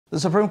The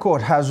Supreme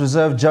Court has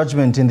reserved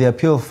judgment in the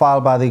appeal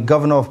filed by the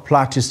Governor of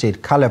Plateau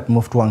State,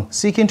 Mutfwang,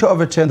 seeking to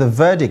overturn the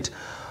verdict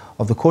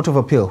of the Court of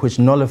Appeal, which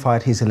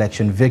nullified his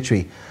election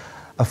victory.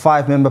 A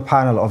five-member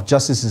panel of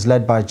justices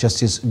led by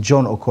Justice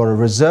John Okoro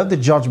reserved the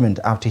judgment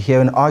after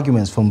hearing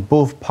arguments from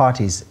both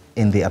parties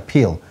in the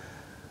appeal.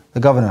 The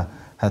governor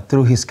had,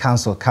 through his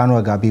counsel,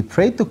 Kanu Agabi,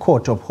 prayed the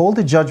court to uphold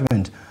the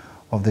judgment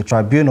of the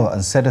tribunal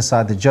and set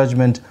aside the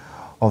judgment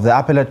of the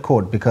appellate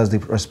court because the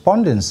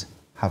respondents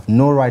have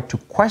no right to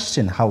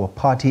question how a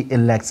party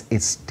elects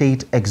its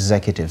state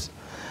executives.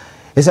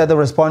 He said the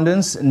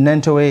respondents,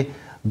 Nentowe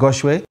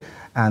Goshwe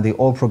and the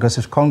All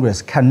Progressive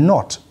Congress,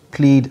 cannot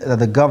plead that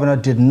the governor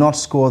did not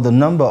score the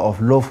number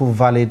of lawful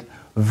valid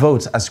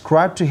votes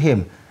ascribed to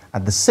him,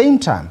 at the same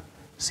time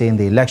saying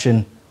the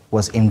election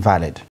was invalid.